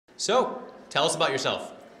So, tell us about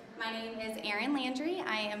yourself. My name is Erin.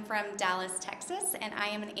 I am from Dallas, Texas, and I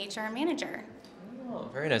am an HR manager.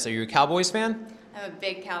 Oh, very nice. Are you a Cowboys fan? I'm a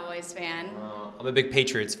big Cowboys fan. I'm a big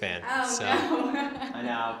Patriots fan. Oh, so. no. I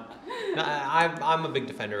know. No, I'm a big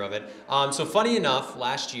defender of it. So funny enough,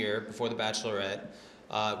 last year, before the Bachelorette,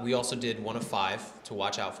 we also did one of 5 to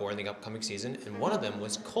watch out for in the upcoming season, and one of them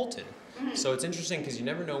was Colton. So it's interesting because you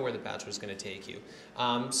never know where the Bachelor is going to take you.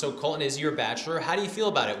 So Colton is your Bachelor. How do you feel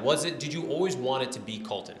about it? Did you always want it to be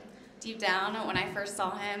Colton? Deep down, when I first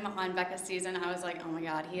saw him on Becca's season, I was like, oh my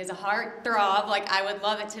God, he is a heartthrob. Like, I would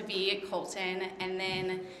love it to be Colton. And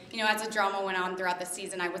then, as the drama went on throughout the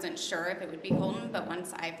season, I wasn't sure if it would be Colton, but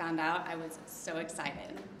once I found out, I was so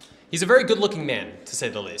excited. He's a very good-looking man, to say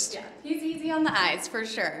the least. Yeah, he's easy on the eyes, for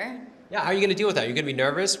sure. Yeah, how are you going to deal with that? Are you going to be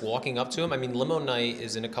nervous walking up to him? I mean, limo night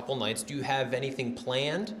is in a couple nights. Do you have anything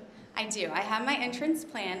planned? I do. I have my entrance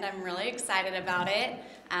planned. I'm really excited about it.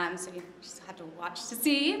 So you just have to watch to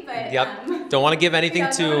see. But yep. Don't want to give anything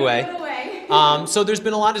away. So there's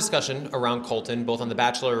been a lot of discussion around Colton, both on The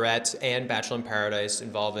Bachelorette and Bachelor in Paradise,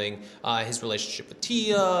 involving his relationship with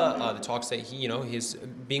Tia, the talks that he's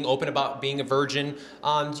being open about being a virgin.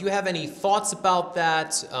 Do you have any thoughts about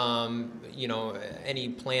that? Any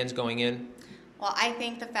plans going in? Well, I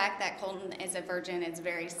think the fact that Colton is a virgin is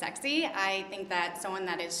very sexy. I think that someone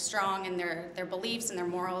that is strong in their beliefs and their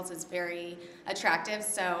morals is very attractive,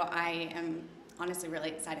 so I am honestly really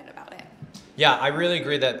excited about it. Yeah, I really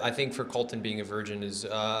agree that I think for Colton being a virgin is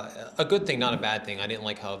a good thing, not a bad thing. I didn't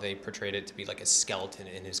like how they portrayed it to be like a skeleton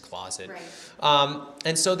in his closet. Right.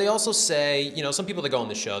 And so they also say, some people that go on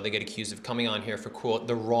the show, they get accused of coming on here for, quote,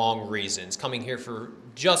 the wrong reasons, coming here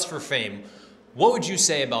just for fame. What would you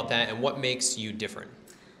say about that, and what makes you different?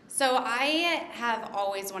 So I have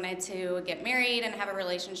always wanted to get married and have a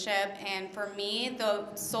relationship, and for me, the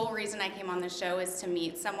sole reason I came on the show is to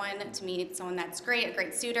meet someone that's great, a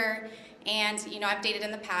great suitor. And I've dated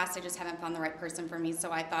in the past, I just haven't found the right person for me,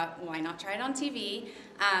 so I thought, why not try it on TV?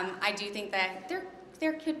 I do think that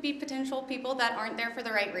there could be potential people that aren't there for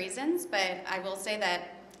the right reasons, but I will say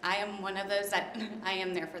that I am one of those that I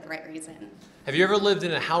am there for the right reason. Have you ever lived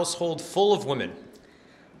in a household full of women?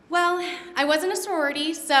 Well, I was in a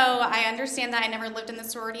sorority, so I understand that I never lived in the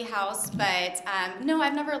sorority house, but no,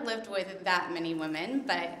 I've never lived with that many women,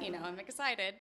 but I'm excited.